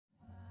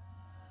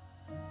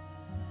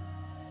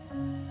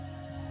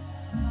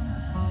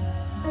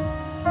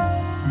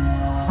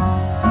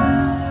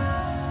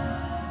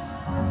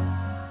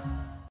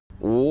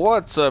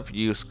What's up,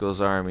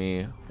 U-Skillz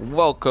Army?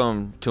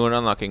 Welcome to an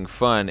Unlocking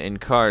Fun in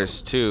Cars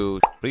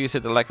 2. Please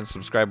hit the like and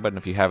subscribe button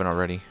if you haven't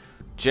already.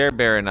 Jer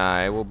Bear and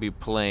I will be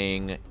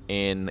playing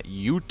in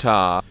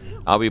Utah.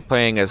 I'll be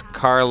playing as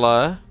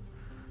Carla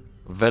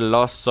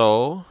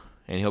Veloso,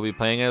 and he'll be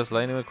playing as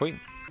Lightning McQueen.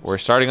 We're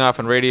starting off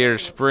in Radiator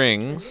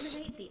Springs.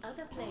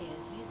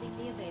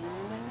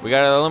 We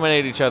gotta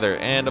eliminate each other,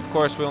 and of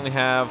course we only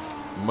have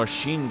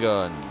machine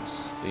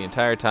guns the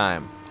entire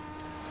time.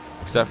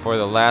 Except for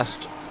the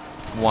last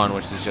one,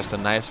 which is just a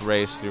nice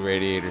race through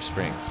Radiator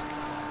Springs.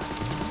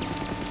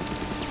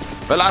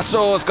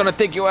 Veloso is gonna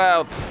take you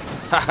out!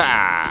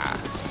 Haha!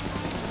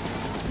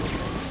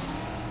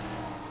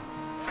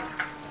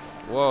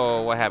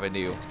 Whoa, what happened to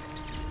you?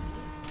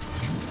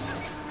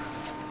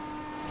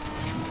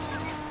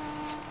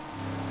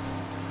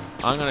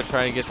 I'm gonna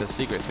try and get the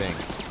secret thing.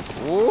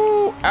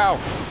 Woo! Ow!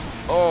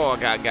 Oh,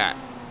 I got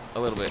a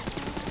little bit.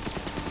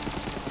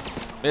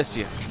 Missed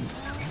you.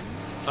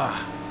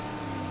 Ah.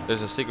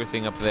 There's a secret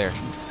thing up there.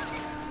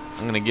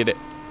 I'm gonna get it.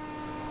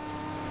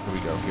 Here we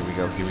go, here we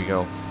go, here we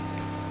go.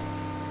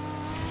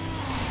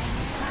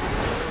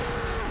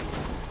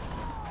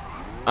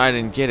 I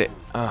didn't get it.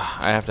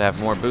 I have to have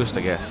more boost,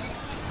 I guess.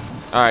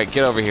 Alright,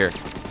 get over here.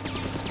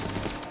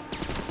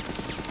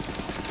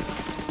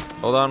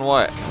 Hold on,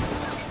 what?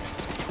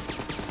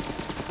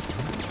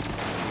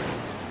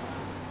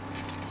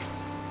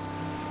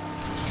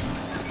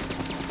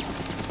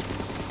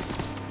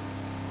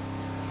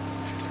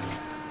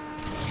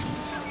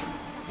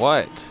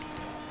 What?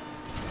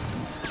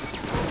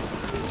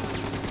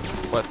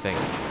 What thing?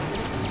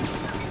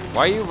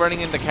 Why are you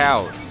running into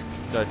cows?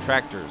 The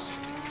tractors.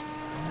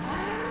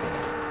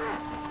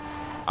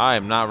 I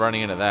am not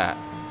running into that.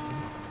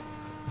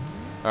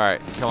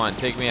 Alright, come on,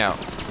 take me out.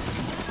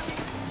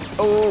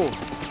 Oh!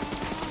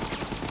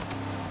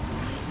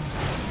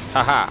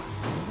 Haha!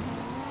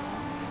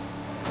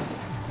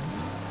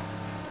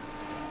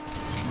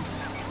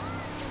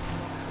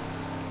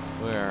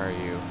 Where are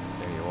you?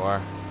 There you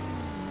are.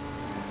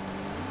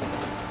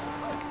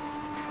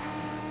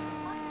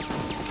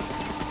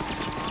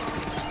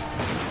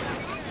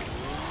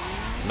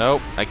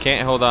 Nope, I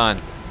can't hold on.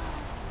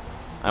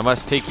 I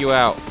must take you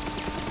out.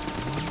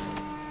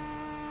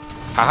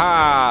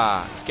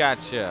 Haha!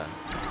 Gotcha.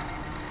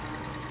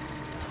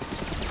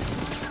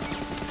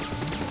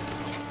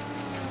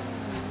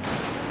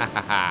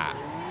 Haha.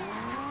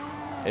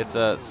 It's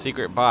a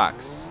secret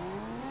box.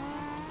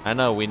 I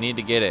know, we need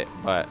to get it,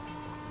 but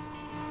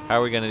how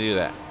are we gonna do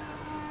that?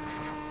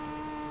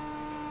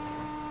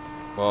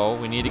 Well,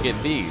 we need to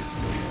get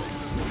these.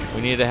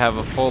 We need to have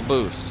a full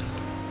boost.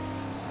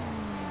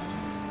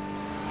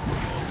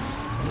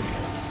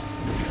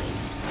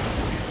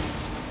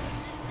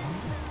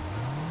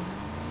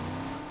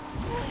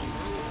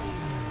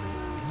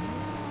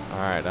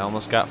 Alright, I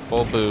almost got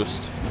full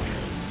boost.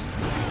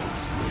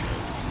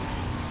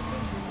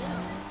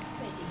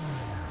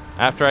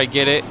 After I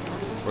get it,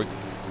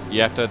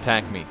 you have to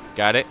attack me.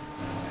 Got it?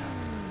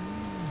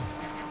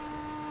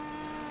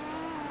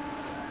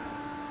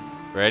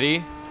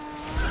 Ready?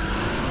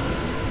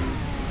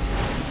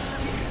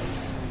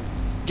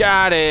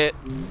 Got it!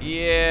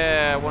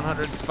 Yeah,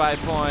 100 spy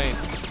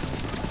points.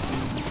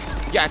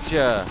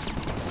 Gotcha!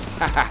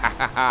 Ha ha ha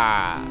ha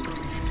ha!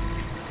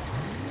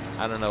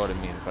 I don't know what it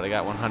means, but I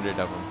got 100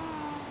 of them.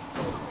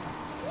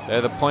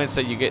 They're the points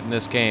that you get in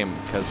this game,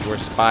 because we're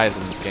spies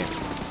in this game.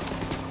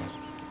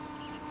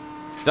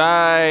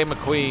 Die,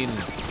 McQueen!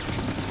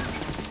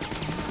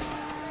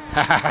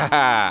 Ha ha ha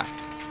ha!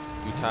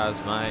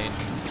 Utah's mine.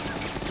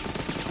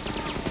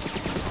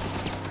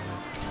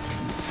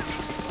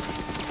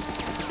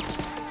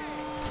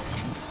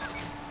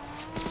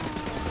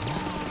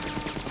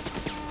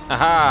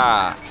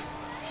 Aha!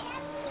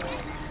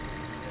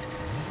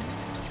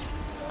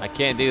 I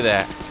can't do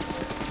that.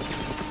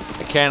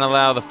 I can't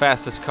allow the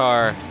fastest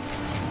car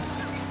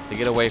to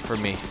get away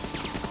from me.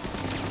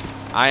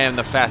 I am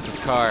the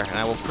fastest car, and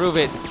I will prove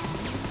it.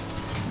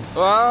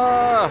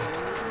 Oh!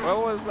 What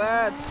was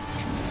that?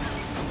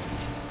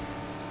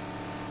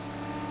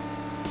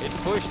 It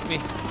pushed me.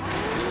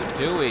 What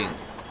are you doing?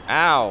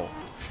 Ow!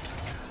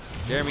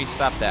 Jeremy,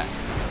 stop that.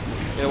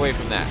 Get away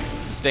from that.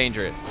 It's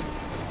dangerous.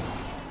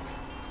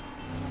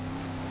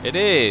 It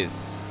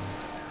is.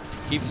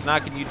 Keeps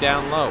knocking you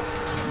down low.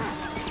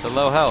 To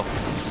low health.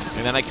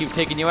 And then I keep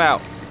taking you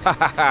out. Ha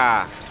ha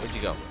ha! Where'd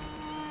you go?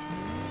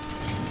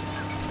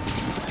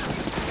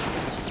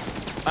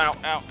 Ow,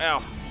 ow,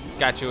 ow.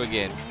 Got you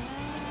again.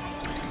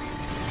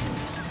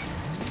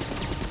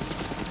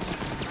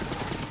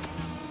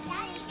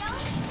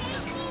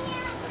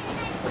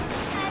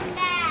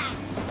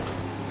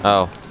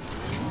 Oh.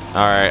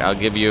 Alright, I'll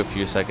give you a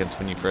few seconds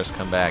when you first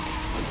come back.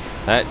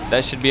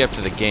 That should be up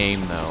to the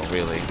game, though,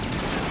 really.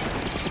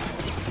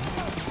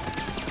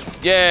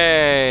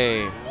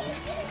 Yay!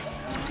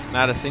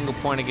 Not a single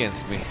point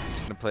against me.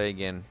 I'm gonna play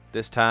again.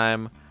 This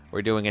time,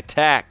 we're doing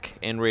attack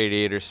in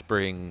Radiator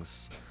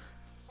Springs.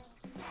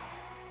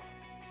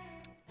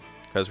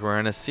 Because we're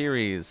in a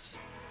series.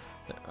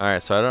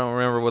 Alright, so I don't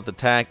remember what the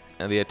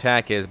the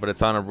attack is, but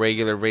it's on a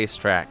regular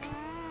racetrack.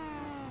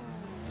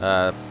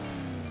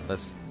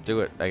 Let's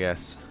do it, I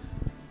guess.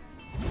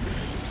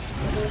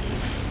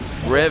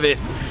 Rivet!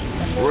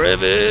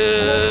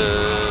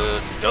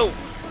 Rivet! Go!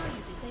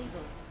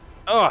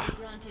 Oh!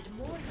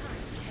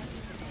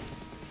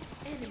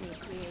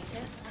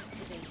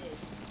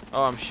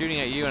 Oh, I'm shooting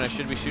at you and I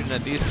should be shooting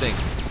at these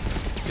things.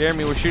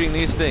 Jeremy, we're shooting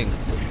these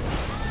things.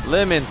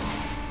 Lemons!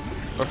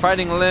 We're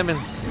fighting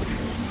lemons!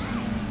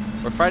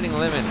 We're fighting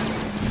lemons.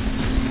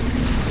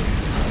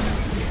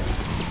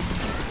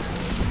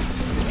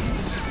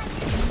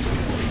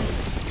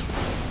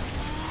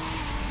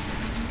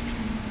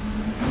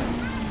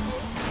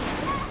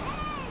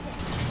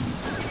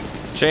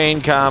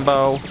 Chain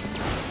combo.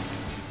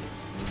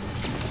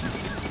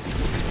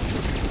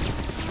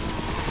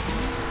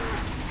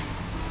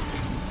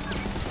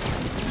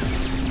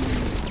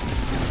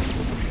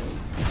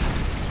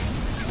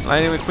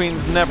 Lightning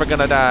McQueen's never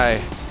gonna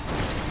die.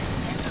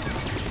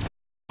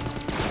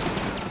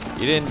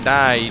 You didn't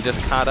die, you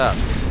just caught up.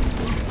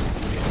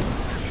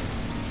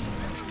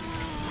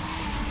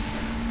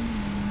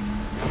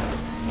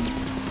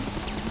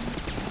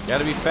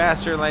 Gotta be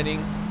faster,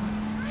 Lightning.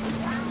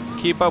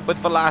 Keep up with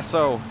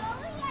Veloso.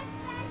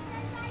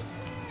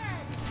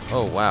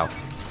 Oh, wow.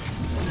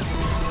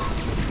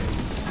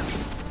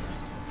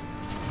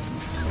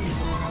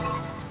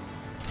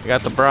 I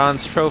got the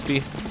bronze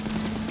trophy.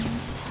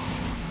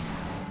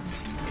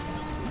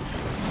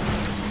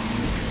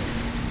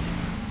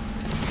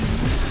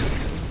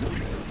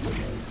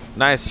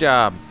 Nice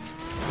job.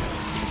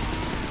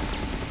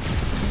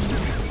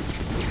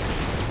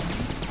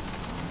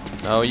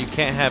 No, you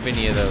can't have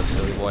any of those,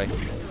 silly boy.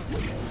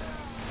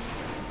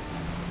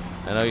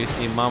 I know you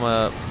see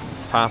Mama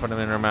popping them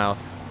in her mouth,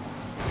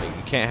 but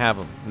you can't have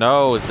them.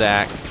 No,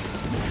 Zach.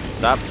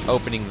 Stop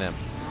opening them.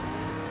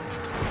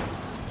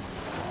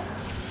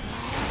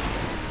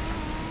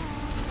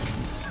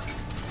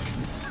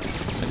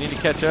 I need to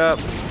catch up.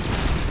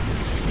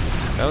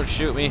 Don't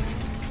shoot me.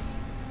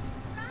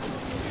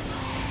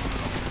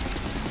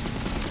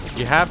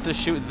 You have to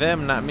shoot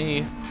them, not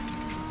me.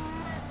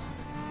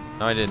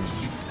 No, I didn't.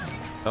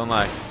 Don't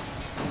lie.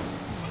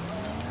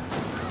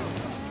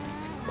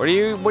 What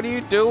are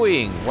you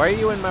doing? Why are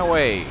you in my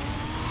way?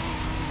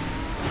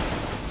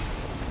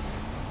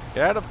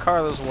 Get out of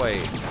Carla's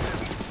way.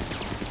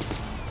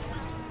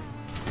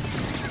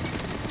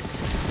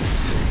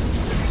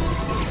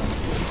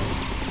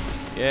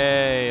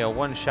 Yay, a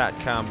one-shot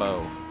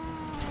combo.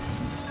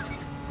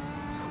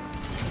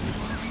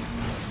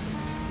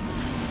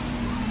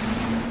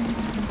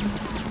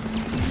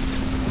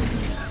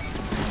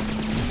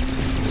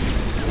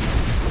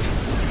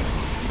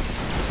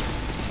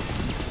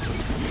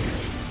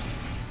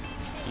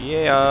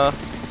 Yeah.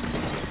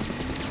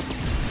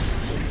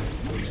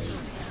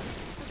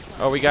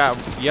 Oh, we got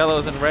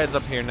yellows and reds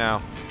up here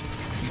now.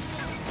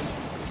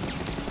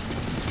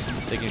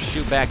 They can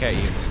shoot back at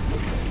you.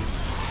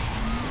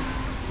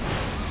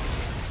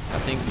 I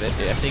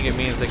think it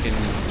means they can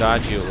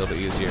dodge you a little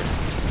easier.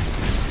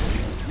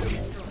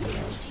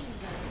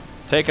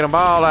 Taking them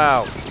all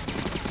out.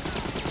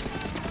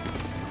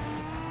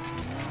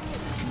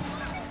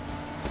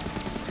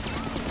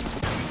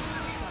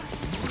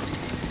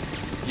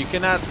 You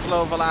cannot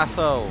slow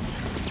Veloso.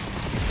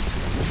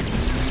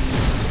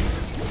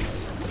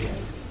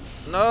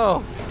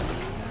 No.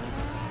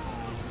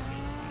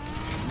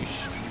 You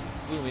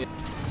blew me.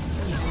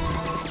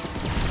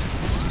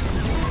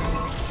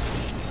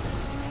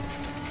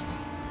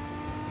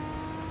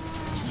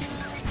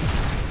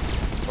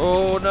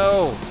 Oh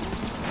no.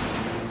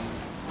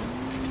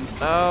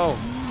 No.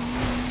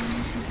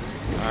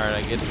 Alright,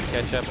 I get to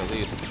catch up at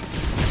least.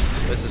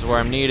 This is where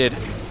I'm needed.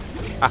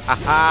 Ha ha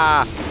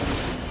ha.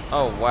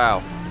 Oh,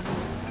 wow.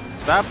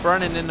 Stop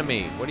running into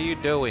me. What are you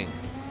doing?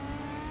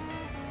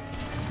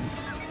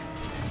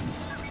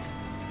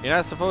 You're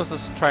not supposed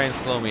to try and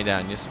slow me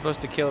down. You're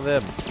supposed to kill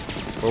them.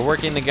 We're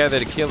working together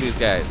to kill these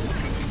guys.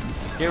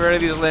 Get rid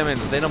of these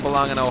lemons. They don't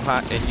belong in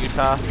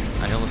Utah.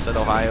 I almost said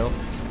Ohio.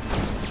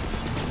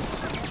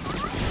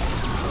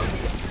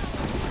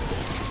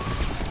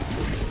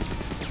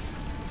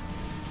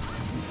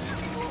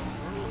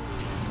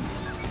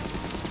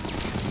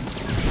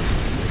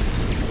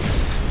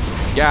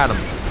 Got him.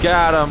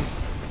 Got him.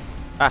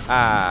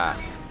 Haha.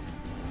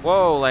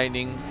 Whoa,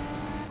 Lightning.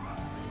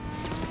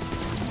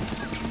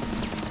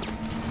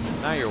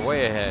 Now you're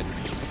way ahead.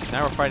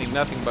 Now we're fighting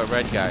nothing but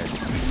red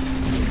guys.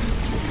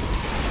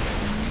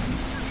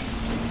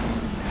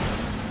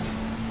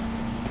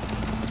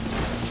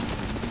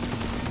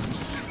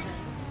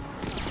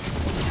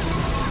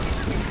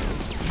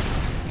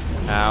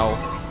 Ow.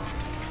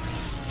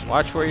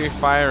 Watch where you're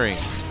firing.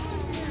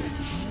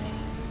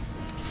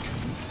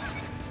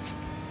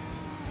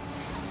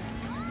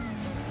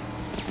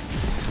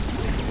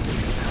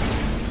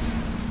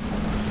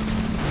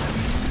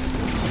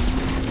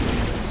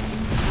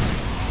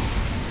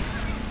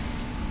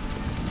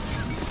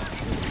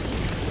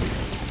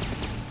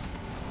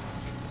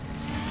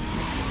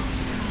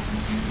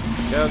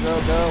 Go,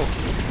 go, go.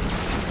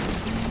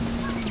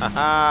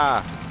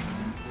 Haha!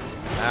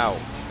 Ow.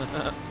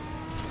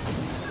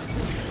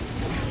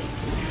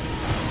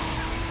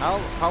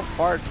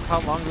 How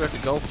long do we have to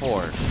go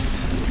for?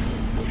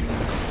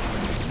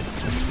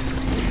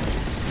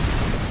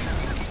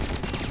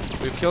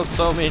 We've killed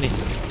so many.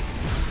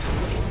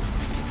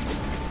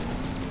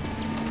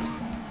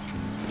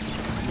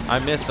 I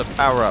missed a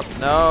power-up.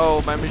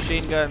 No, my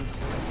machine guns.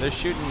 They're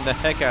shooting the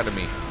heck out of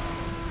me.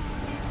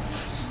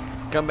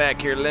 Come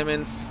back here,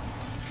 lemons.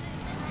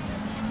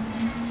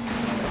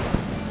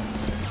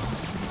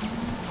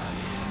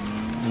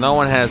 No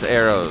one has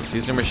arrows.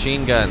 These are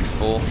machine guns,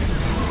 fool.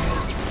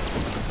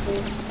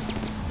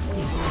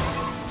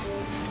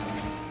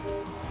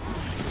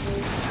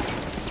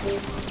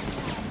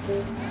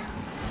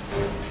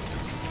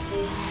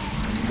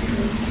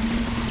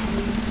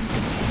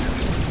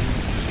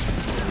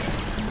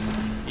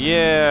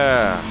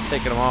 Yeah,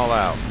 taking them all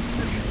out.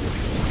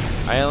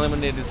 I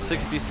eliminated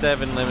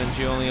 67 lemons.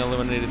 You only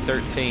eliminated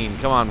 13.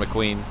 Come on,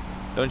 McQueen.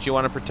 Don't you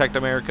want to protect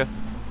America?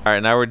 All right,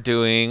 now we're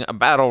doing a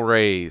battle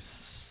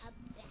race.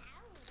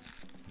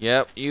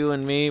 Yep, you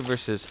and me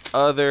versus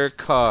other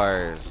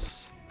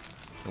cars.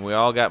 And we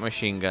all got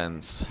machine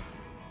guns.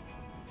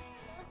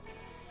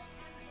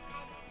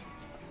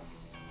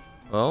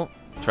 Well,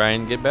 try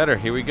and get better.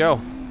 Here we go.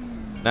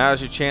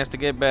 Now's your chance to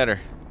get better.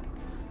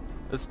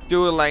 Let's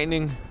do it,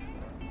 lightning.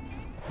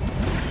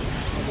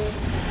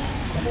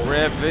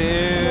 Rev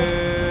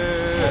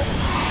it.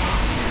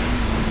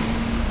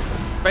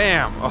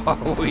 Bam!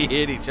 Oh, we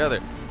hit each other.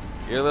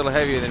 You're a little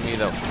heavier than me,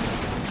 though.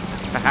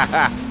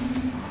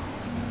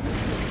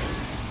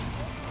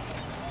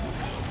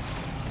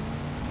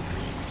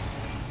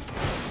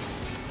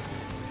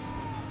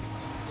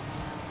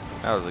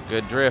 That was a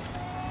good drift.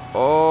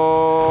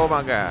 Oh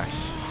my gosh.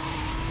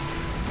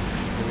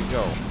 Here we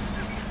go.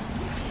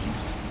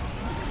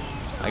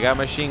 I got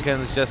machine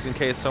guns just in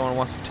case someone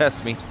wants to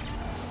test me.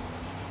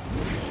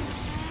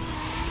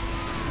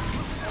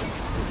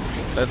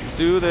 Let's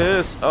do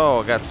this.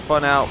 Oh, I got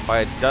spun out by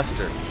a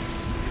duster.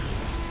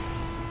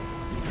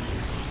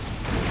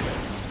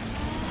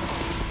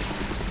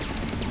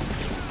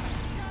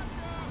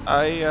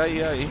 Ay,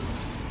 ay, ay.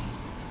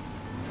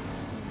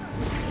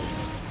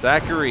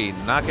 Zachary,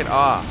 knock it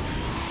off.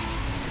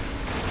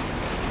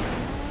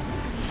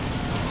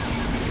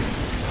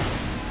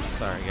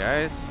 Sorry,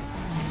 guys.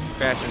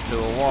 Crashed into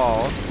a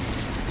wall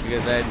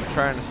because I'm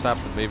trying to stop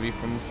the baby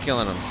from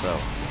killing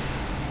himself.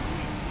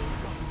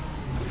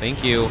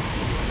 Thank you.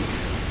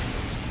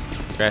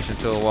 Crash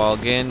into a wall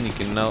again. You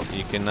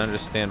can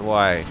understand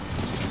why.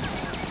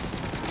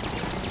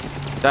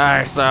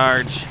 Die,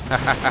 Sarge.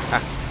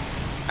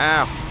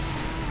 Ow.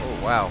 Oh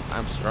wow,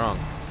 I'm strong.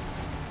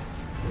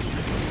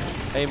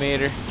 Hey,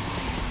 Mater.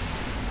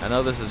 I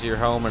know this is your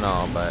home and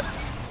all, but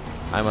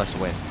I must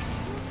win.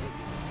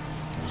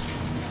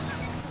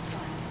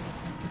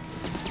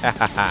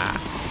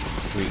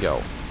 Here we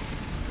go.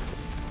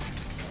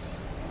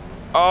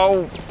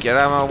 Oh, get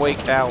out of my way,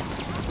 cow.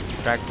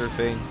 Tractor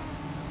thing.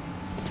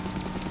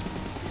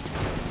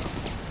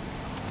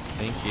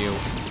 Thank you.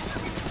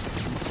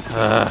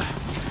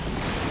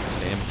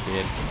 Damn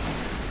kid.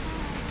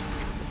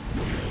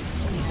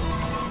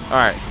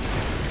 Alright.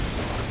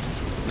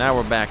 Now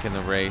we're back in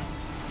the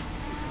race.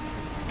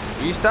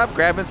 Will you stop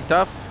grabbing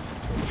stuff?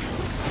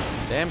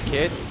 Damn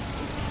kid.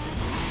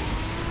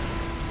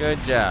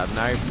 Good job.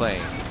 Now you're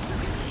playing.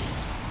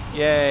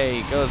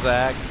 Yay. Go,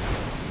 Zach.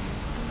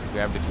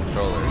 Grab the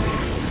controller.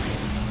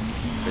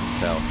 Couldn't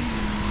tell.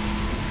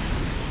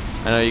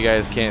 I know you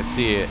guys can't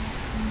see it.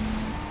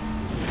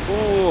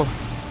 Ooh.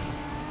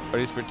 But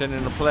he's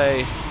pretending to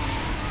play.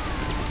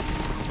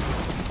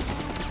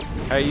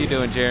 How you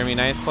doing, Jeremy?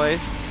 9th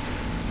place?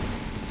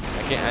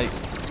 I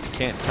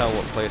can't tell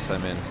what place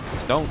I'm in.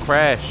 Don't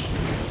crash.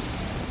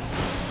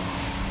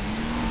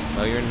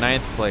 Oh, you're in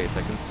 9th place.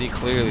 I can see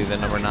clearly the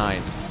number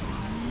 9.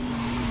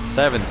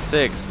 7,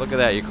 6. Look at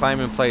that. You're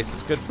climbing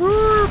places. Good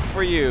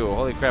for you.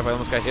 Holy crap, I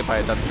almost got hit by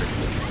a duster.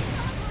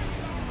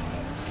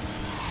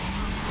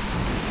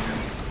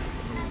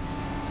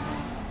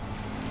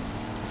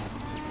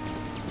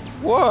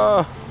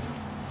 Whoa!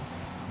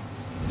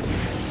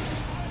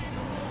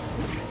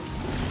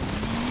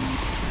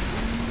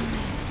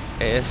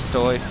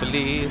 Estoy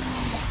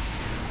feliz.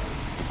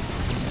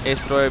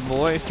 Estoy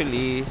muy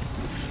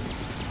feliz.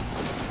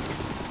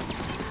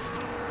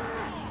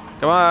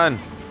 Come on!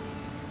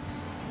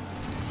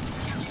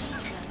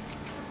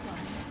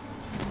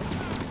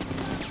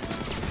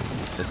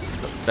 This is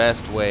the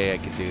best way I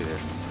could do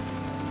this.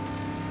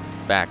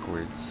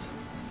 Backwards.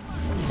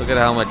 Look at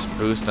how much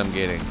boost I'm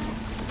getting.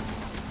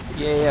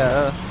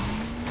 Yeah.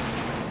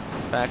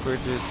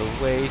 Backwards is the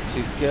way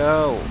to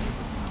go.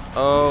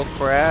 Oh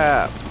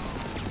crap.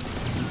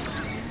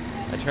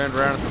 I turned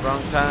around at the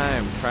wrong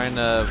time trying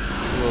to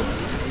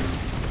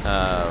do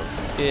a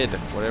skid,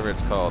 whatever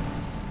it's called.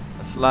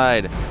 A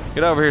slide.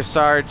 Get over here,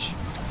 Sarge.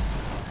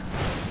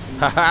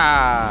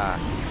 Haha.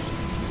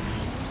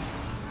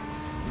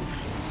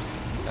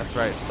 That's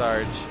right,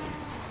 Sarge.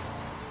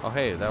 Oh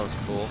hey, that was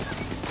cool.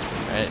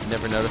 I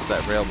never noticed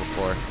that rail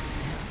before.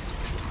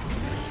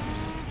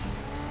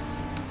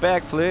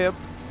 Backflip.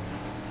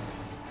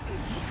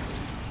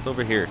 It's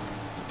over here.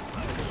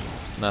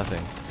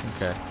 Nothing.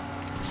 Okay.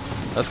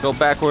 Let's go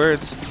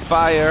backwards.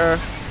 Fire.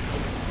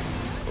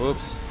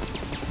 Oops.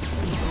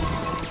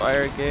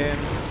 Fire again.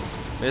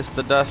 Miss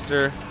the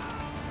duster.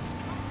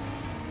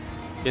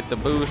 Hit the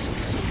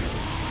boosts.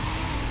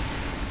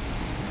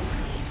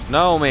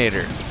 No,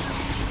 Mater.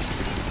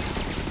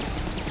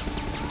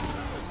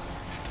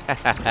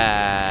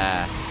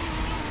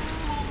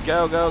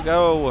 Go, go,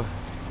 go.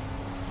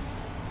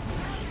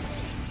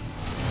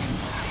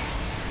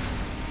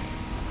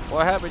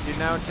 What happened? You're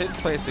now in 10th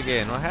place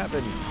again. What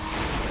happened?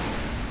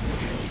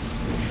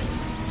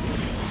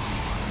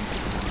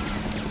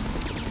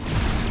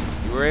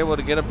 You were able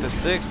to get up to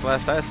 6th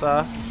last I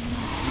saw.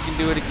 You can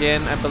do it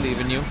again. I believe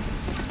in you.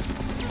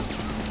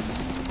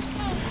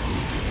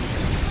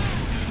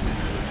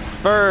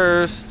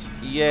 First.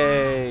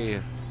 Yay.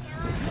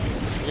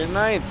 You're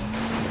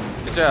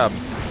 9th. Good job.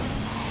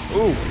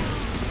 Ooh.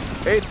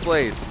 8th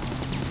place.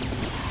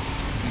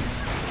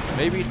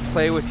 Maybe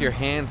play with your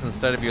hands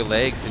instead of your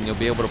legs and you'll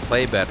be able to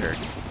play better.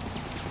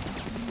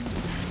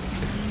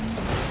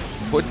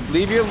 But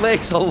leave your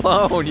legs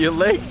alone. Your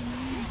legs,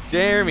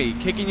 Jeremy,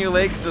 kicking your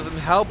legs doesn't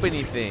help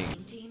anything.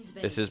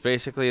 This is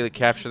basically the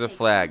capture the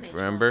flag,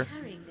 remember?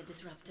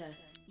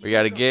 We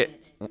gotta get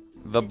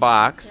the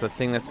box, the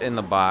thing that's in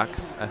the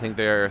box. I think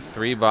there are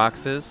 3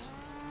 boxes.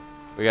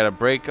 We gotta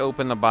break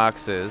open the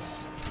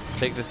boxes,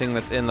 take the thing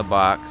that's in the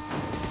box,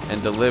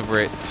 and deliver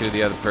it to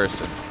the other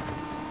person.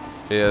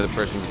 The other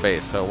person's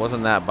base. So it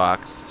wasn't that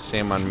box.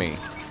 Shame on me.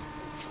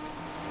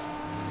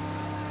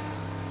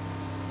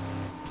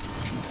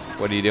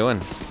 What are you doing?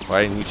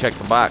 Why didn't you check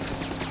the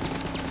box?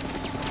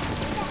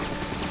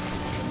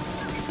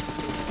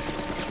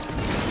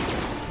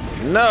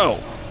 No!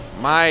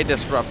 My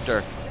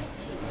disruptor.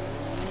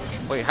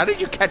 Wait, how did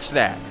you catch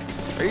that?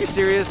 Are you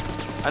serious?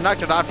 I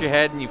knocked it off your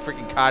head and you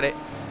freaking caught it.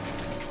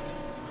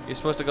 You're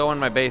supposed to go in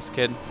my base,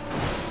 kid.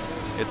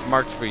 It's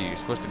marked for you. You're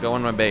supposed to go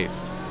in my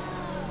base.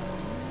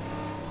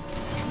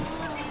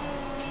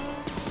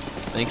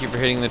 Thank you for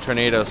hitting the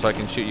tornado so I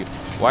can shoot you.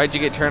 Why'd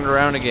you get turned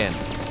around again?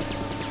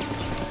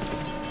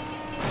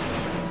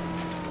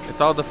 It's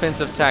all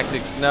defensive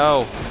tactics.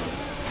 No.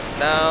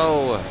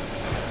 No.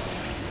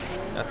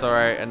 That's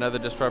alright. Another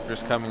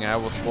disruptor's coming. I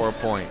will score a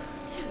point.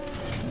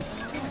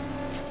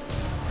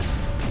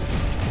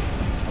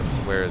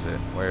 Where is it?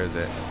 Where is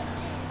it?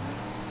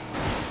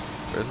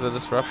 Where's the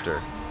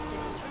disruptor?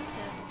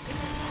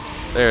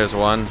 There's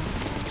one.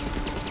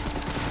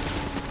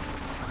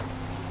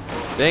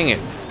 Dang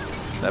it.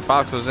 That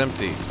box was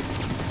empty.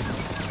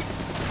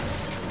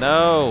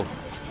 No!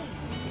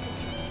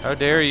 How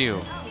dare you?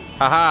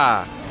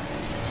 Haha!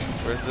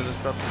 Where's the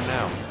disruptor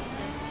now?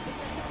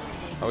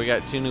 Oh, we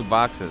got 2 new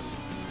boxes.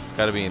 It's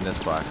gotta be in this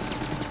box.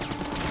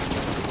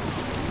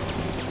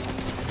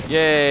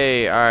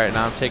 Yay! Alright,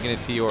 now I'm taking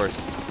it to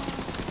yours.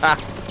 Ha!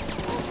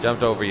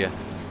 Jumped over you.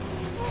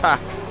 Ha!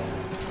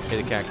 Hit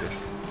a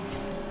cactus.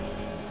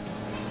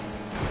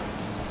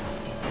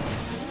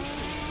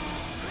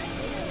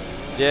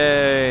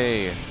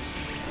 Yay!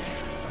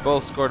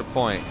 Both scored a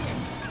point.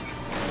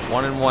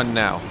 1 and 1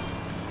 now.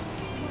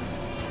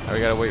 Now we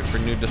gotta wait for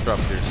new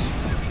disruptors.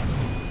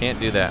 Can't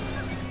do that.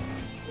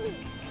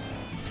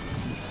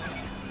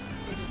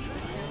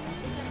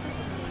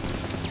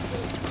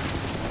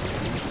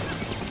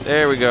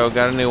 There we go.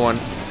 Got a new one.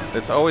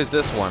 It's always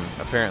this one,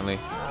 apparently.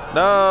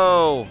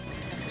 No!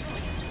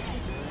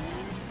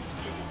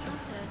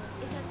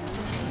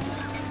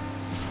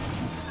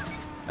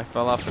 I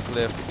fell off the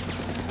cliff.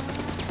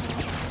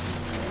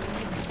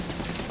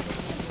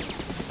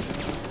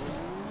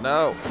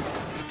 No.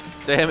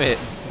 Damn it.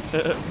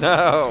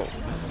 No.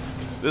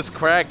 This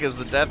crack is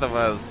the death of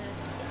us.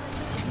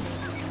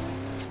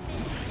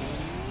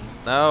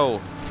 No.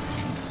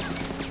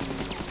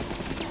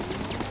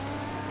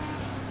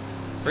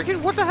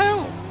 Freaking what the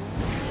hell?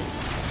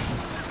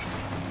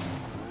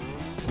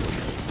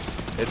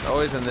 It's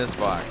always in this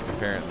box,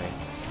 apparently.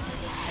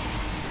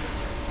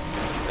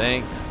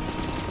 Thanks.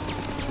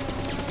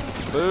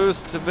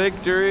 Boost to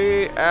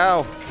victory.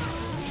 Ow.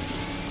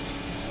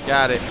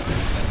 Got it.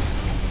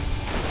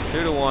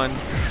 2 to 1.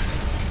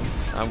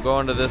 I'm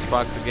going to this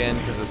box again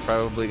because it's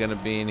probably going to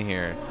be in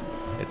here.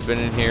 It's been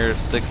in here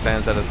 6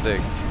 times out of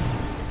 6.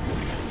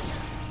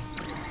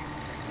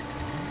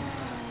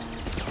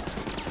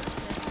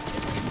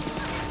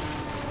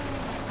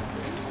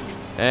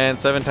 And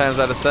 7 times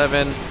out of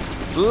 7.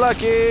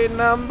 Lucky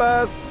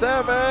number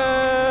 7!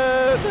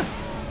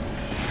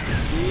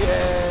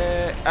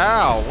 Yeah!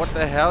 Ow! What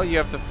the hell? You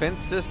have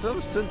defense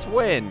systems? Since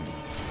when?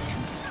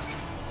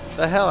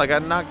 The hell? I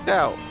got knocked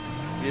out.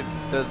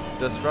 The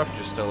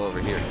disruptor's still over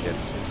here, kid.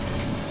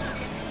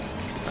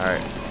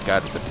 Alright,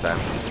 got it this time.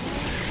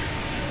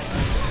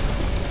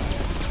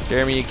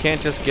 Jeremy, you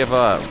can't just give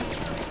up.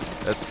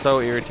 That's so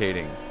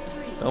irritating.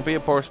 Don't be a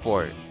poor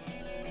sport.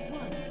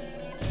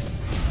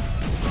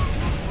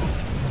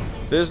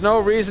 There's no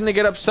reason to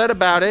get upset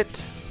about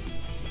it.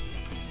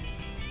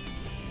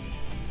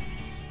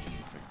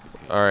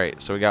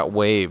 Alright, so we got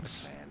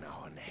waves.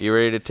 You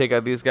ready to take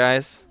out these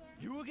guys?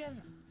 You again?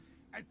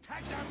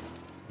 Attack them!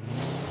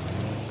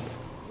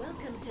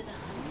 Welcome to the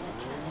Hunter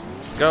Challenge.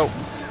 Let's go.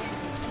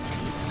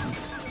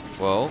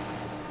 Well,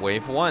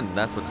 wave 1,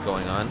 that's what's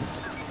going on.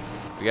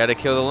 We gotta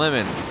kill the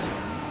lemons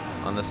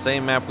on the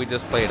same map we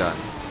just played on.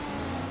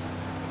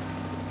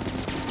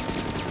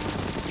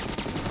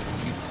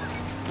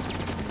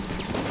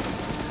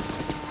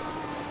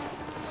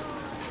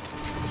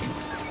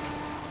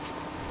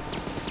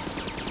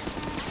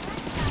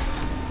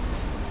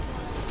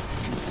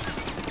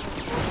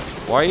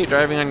 Why are you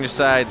driving on your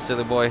side,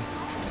 silly boy?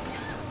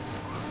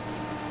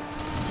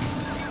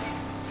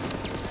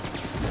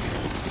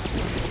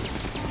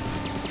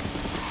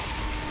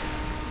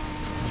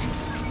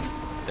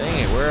 Dang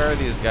it, where are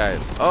these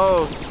guys?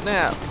 Oh,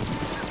 snap!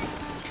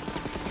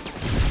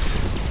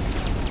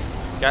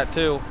 Got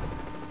 2.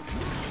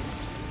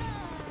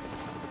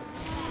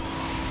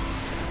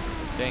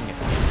 Dang it.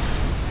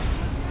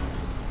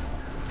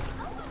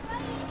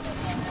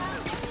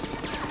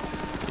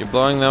 You're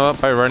blowing them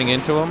up by running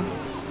into them?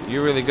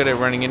 You're really good at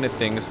running into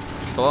things.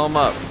 Blow them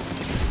up.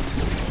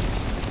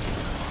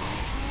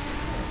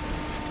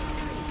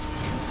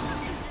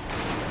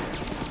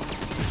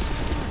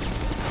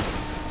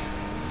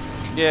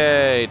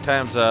 Yay,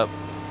 time's up.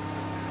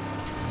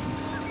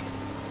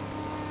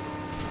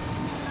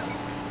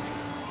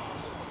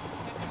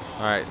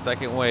 Alright,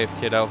 second wave,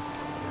 kiddo.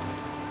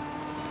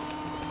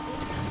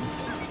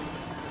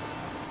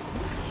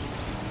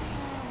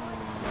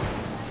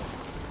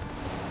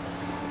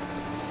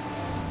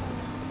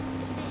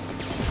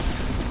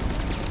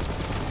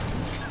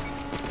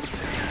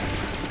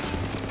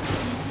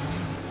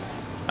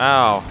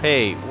 Oh,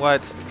 hey,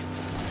 what?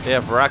 They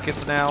have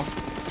rockets now?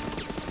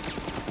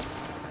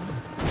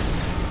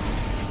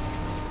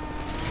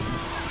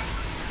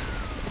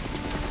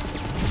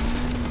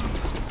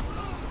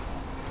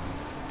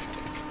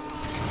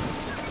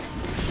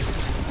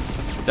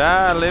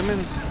 Die,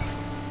 lemons.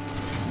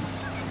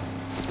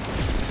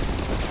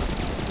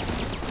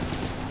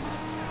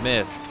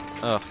 Missed.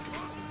 Ugh.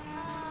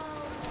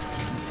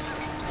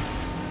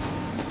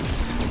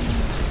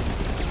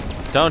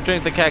 Don't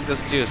drink the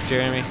cactus juice,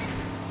 Jeremy.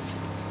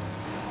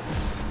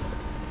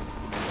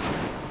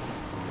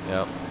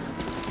 Yep.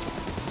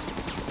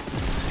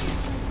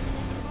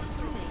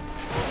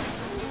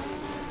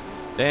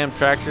 Damn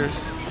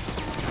tractors.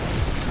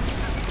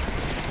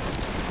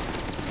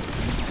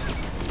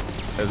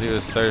 Because he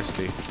was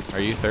thirsty. Are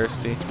you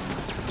thirsty?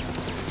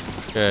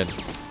 Good.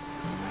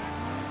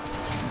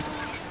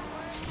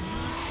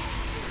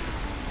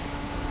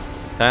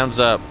 Time's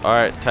up.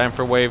 Alright, time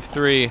for wave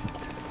 3.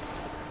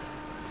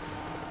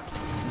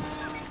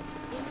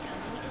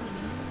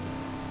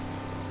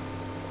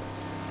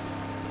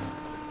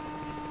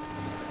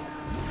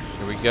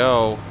 Here we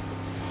go.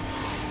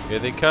 Here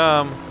they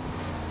come.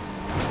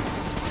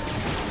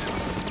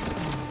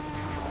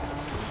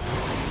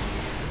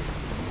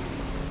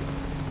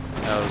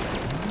 That was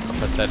a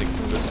pathetic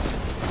boost.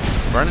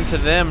 Run into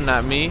them,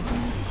 not me.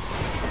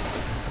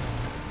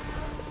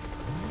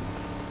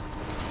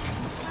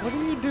 What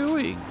are you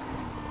doing?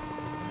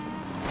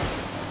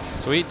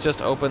 Sweet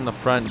just opened the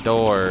front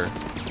door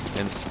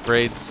and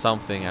sprayed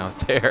something out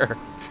there.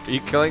 Are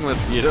you killing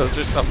mosquitoes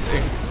or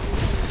something?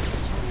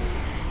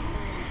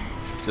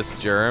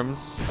 Just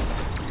germs?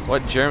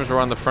 What germs were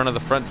on the front of the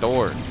front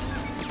door?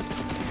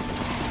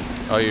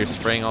 Oh, you're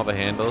spraying all the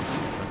handles?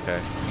 Okay.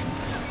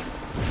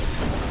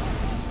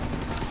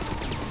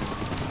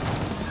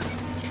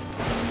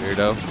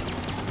 Weirdo.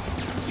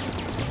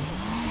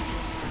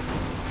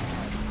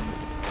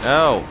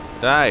 No!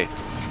 Die!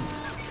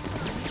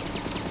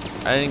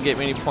 I didn't get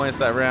many points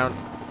that round.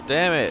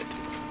 Damn it!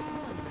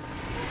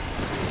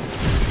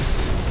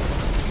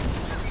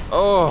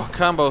 Oh,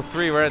 combo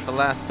 3 right at the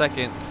last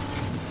second.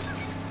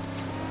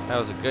 That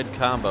was a good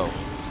combo.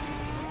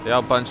 They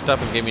all bunched up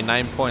and gave me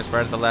 9 points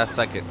right at the last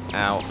second.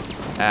 Ow.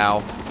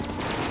 Ow.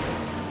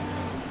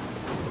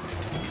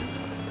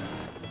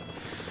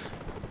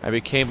 I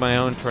became my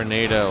own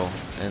tornado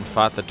and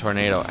fought the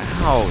tornado.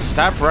 Ow!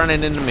 Stop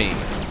running into me.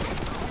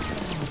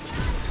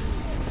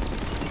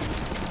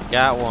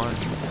 Got one.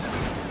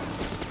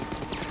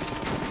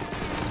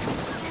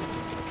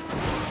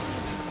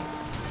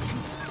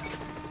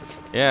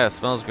 Yeah, it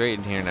smells great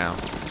in here now.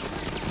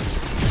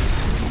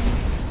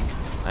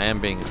 I am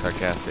being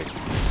sarcastic.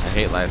 I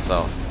hate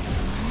Lysol.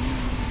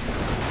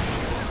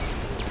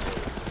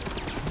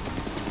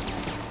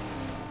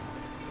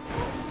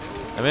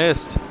 I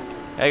missed.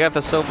 I got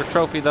the silver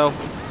trophy though.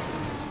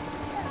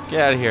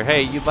 Get out of here.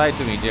 Hey, you lied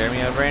to me,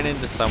 Jeremy. I ran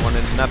into someone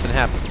and nothing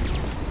happened.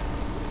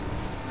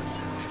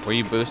 Were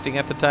you boosting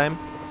at the time?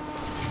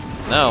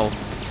 No.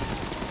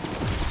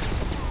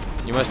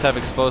 You must have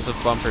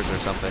explosive bumpers or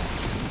something.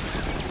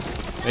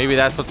 Maybe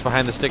that's what's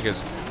behind the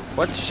stickers.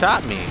 What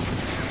shot me?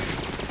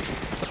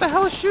 What the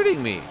hell is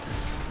shooting me?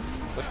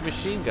 With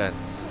machine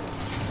guns.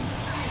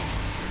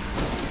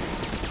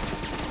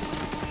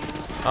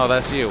 Oh,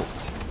 that's you.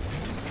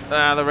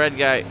 Ah, the red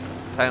guy.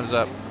 Time's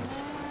up.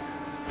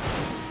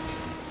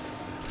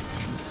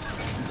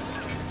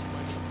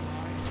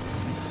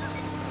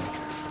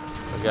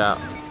 We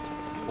got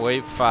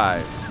wave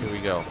 5. Here we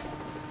go.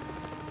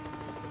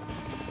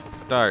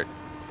 Start.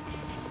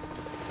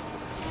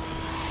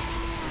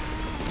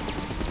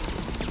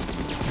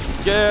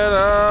 Get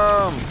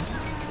him!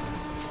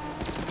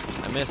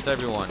 I missed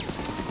everyone.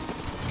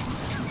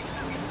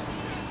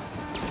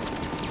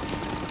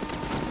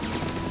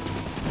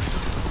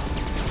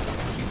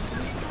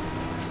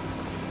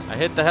 I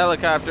hit the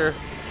helicopter.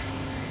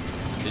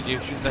 Did you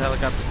shoot the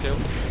helicopter too?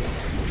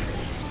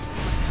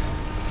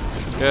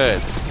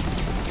 Good.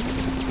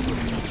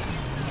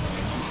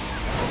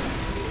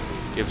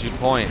 Gives you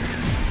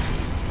points.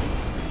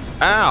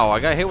 Ow! I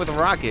got hit with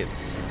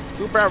rockets.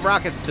 Who brought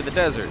rockets to the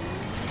desert?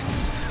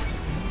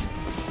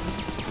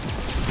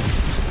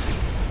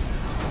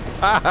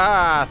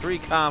 Haha! 3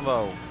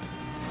 combo.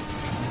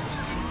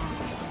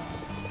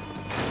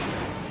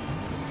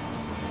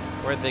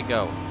 Where'd they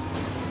go?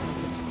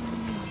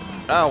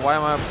 Oh, why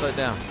am I upside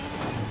down?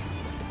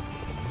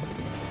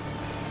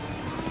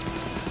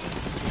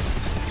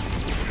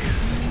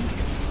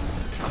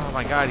 Oh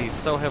my god, he's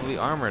so heavily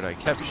armored. I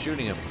kept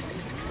shooting him.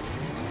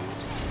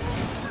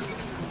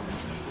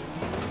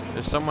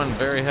 There's someone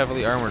very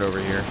heavily armored over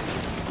here.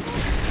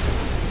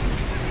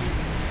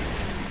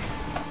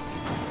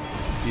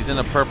 He's in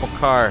a purple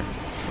car.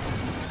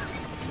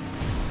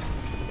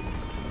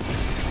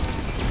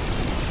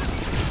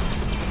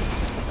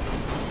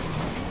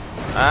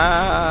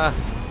 Ah!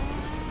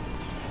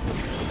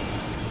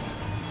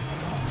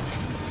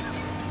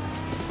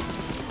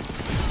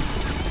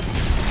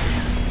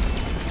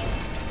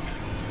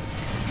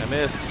 I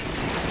missed.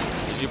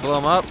 Did you blow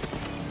him up?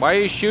 Why are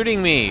you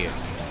shooting me?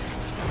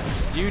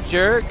 You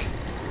jerk!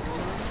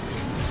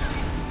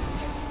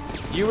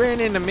 You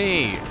ran into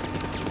me.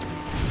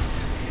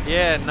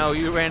 Yeah, no,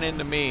 you ran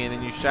into me and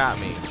then you shot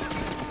me.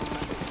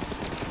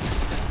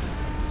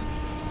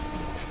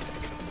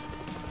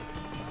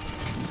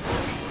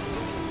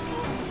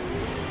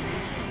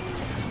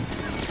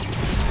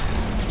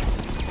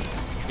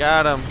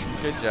 Got him.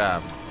 Good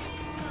job.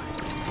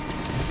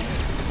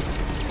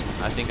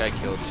 I think I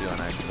killed you on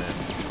accident.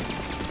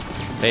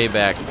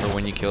 Payback for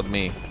when you killed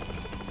me.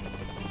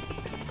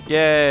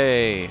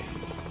 Yay!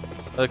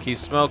 Look, he's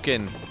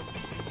smoking.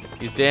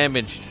 He's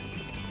damaged.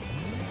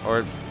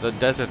 Or the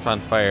desert's on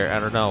fire. I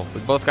don't know.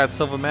 We both got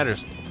silver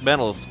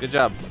medals. Good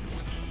job.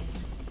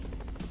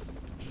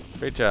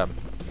 Great job.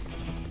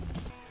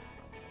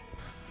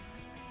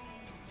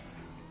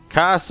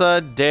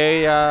 Casa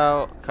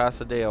Deo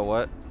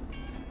what?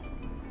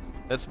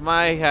 That's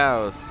my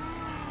house.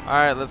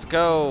 Alright, let's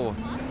go.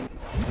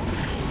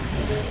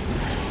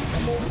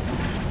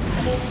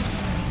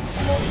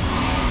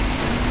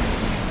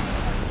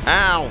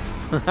 Ow!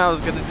 I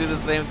was gonna do the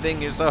same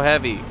thing. You're so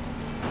heavy.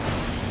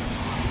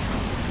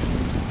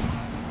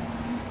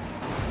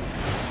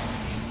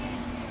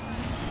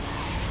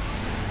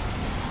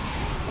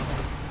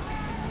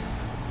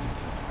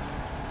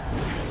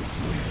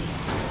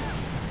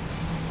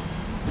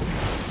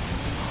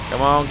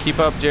 Come on, keep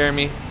up,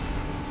 Jeremy.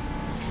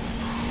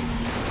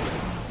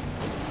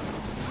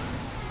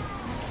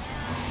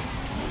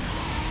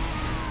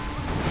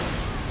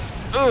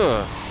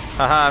 Ugh!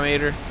 Haha, I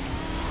made her.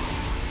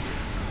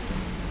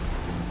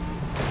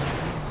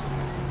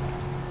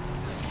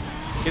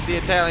 Get the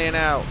Italian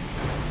out.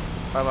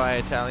 Bye-bye,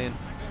 Italian.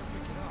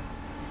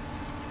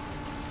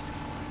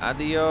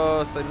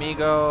 Adios,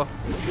 amigo.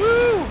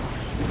 Woo!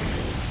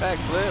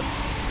 Backflip.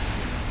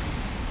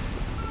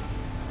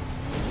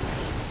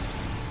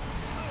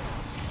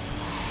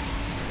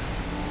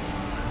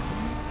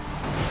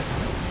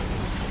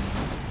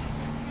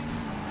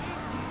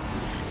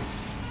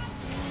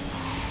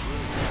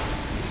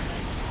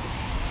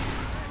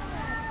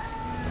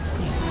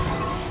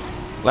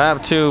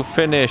 Lap 2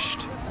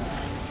 finished.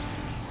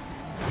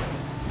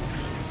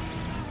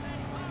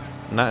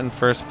 Not in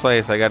first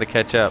place. I gotta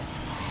catch up.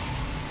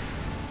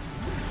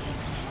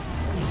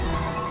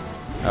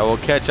 I will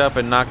catch up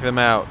and knock them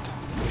out.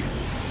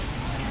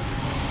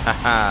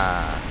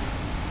 Haha.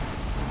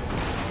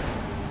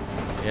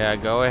 Yeah,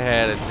 go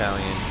ahead,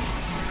 Italian.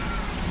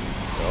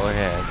 Go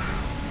ahead.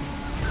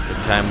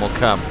 The time will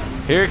come.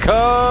 Here it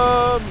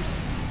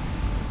comes!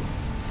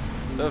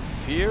 The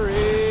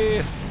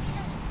Fury!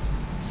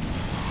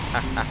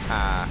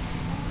 Hahaha.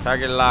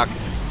 Target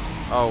locked.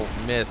 Oh,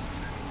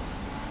 missed.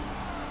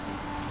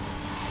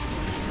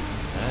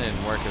 That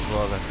didn't work as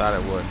well as I thought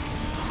it would.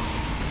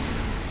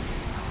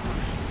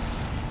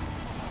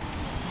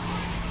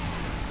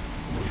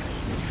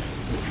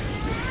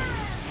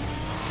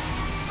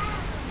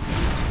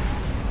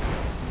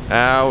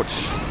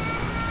 Ouch.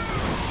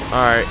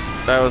 Alright,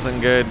 that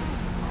wasn't good.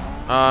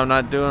 Oh, I'm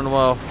not doing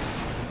well.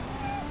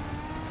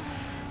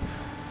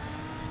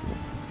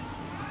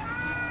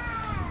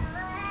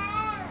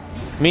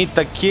 Meet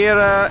the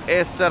Kira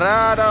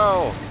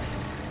Eserado.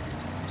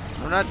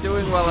 I'm not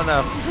doing well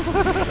enough.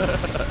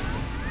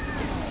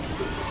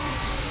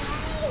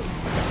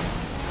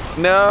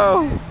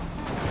 No.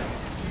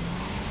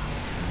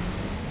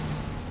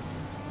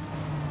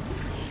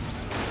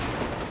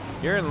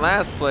 You're in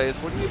last place.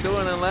 What are you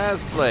doing in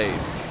last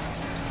place?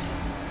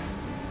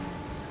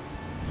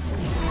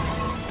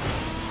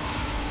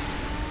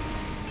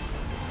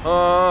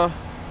 Oh,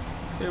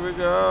 here we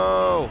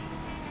go.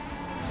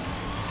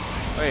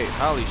 Wait,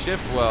 Holly,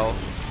 shift well.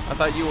 I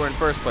thought you were in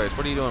first place.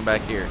 What are you doing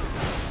back here?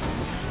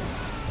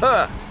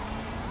 Huh.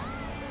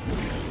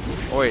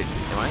 Oh, wait,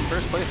 am I in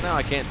first place now?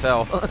 I can't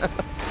tell.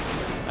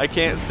 I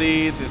can't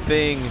see the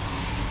thing.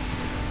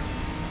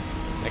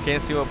 I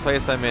can't see what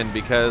place I'm in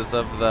because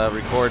of the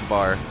record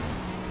bar.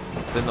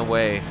 It's in the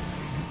way.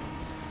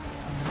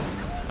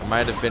 I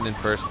might have been in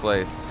first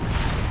place.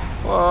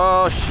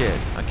 Oh shit,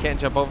 I can't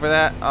jump over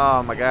that?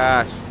 Oh my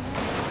gosh.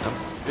 I'm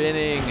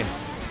spinning.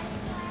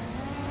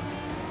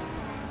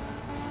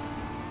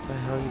 What the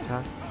hell are you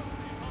talking?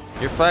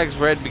 Your flag's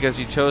red because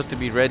you chose to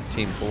be red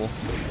team, fool.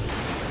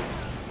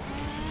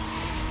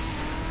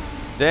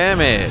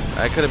 Damn it!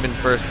 I could have been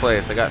first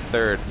place. I got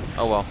third.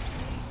 Oh well.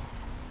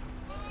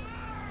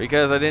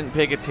 Because I didn't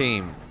pick a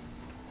team.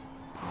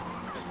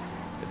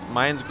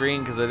 Mine's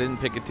green because I didn't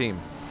pick a team.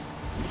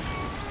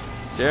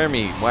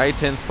 Jeremy, why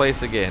 10th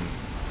place again?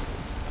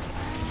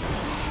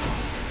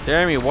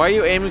 Jeremy, why are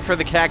you aiming for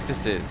the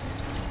cactuses?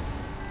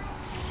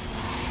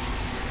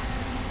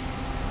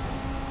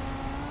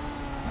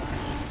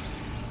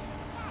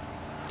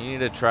 You need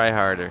to try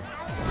harder.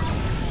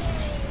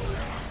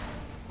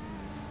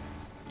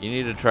 You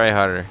need to try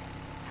harder.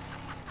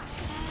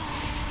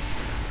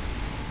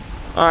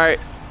 Alright,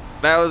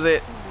 that was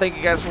it. Thank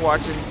you guys for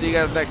watching. See you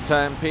guys next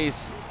time.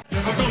 Peace.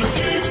 Never gonna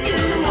give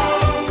you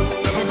up,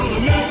 never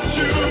gonna let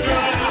you go.